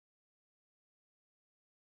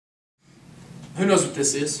Who knows what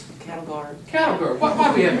this is? Cattle guard. Cattle guard. Why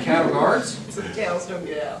do we have cattle guards? So the cows don't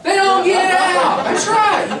get out. They don't get out. That's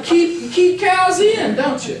right. You keep cows in,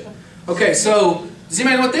 don't you? Okay, so does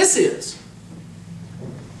anybody know what this is?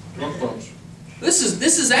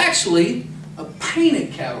 This is actually a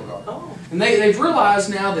painted cattle guard. Oh. And they've realized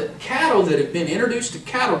now that cattle that have been introduced to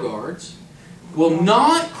cattle guards will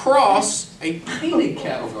not cross a painted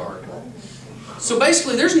cattle guard. So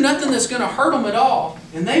basically, there's nothing that's going to hurt them at all,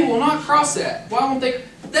 and they will not cross that. Why won't they?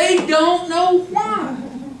 They don't know why.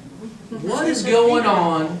 What is going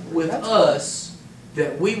on with us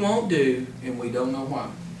that we won't do, and we don't know why?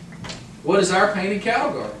 What is our painted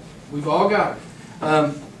cattle guard? We've all got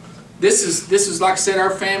it. This is like I said, our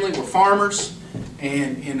family. We're farmers,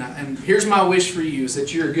 and here's my wish for you: is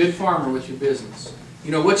that you're a good farmer with your business. You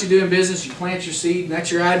know what you do in business? You plant your seed, and that's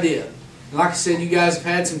your idea. And like I said, you guys have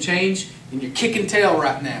had some change, and you're kicking tail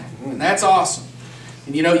right now, and that's awesome.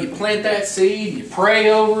 And you know, you plant that seed, you pray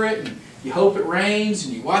over it, and you hope it rains,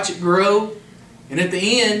 and you watch it grow, and at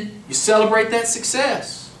the end, you celebrate that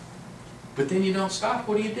success. But then you don't stop.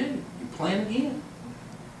 What do? You plant again.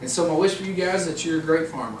 And so my wish for you guys is that you're a great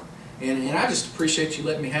farmer. And I just appreciate you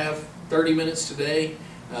letting me have 30 minutes today.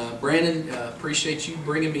 Brandon, appreciate you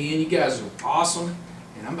bringing me in. You guys are awesome.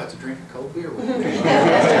 And I'm about to drink a cold beer with you.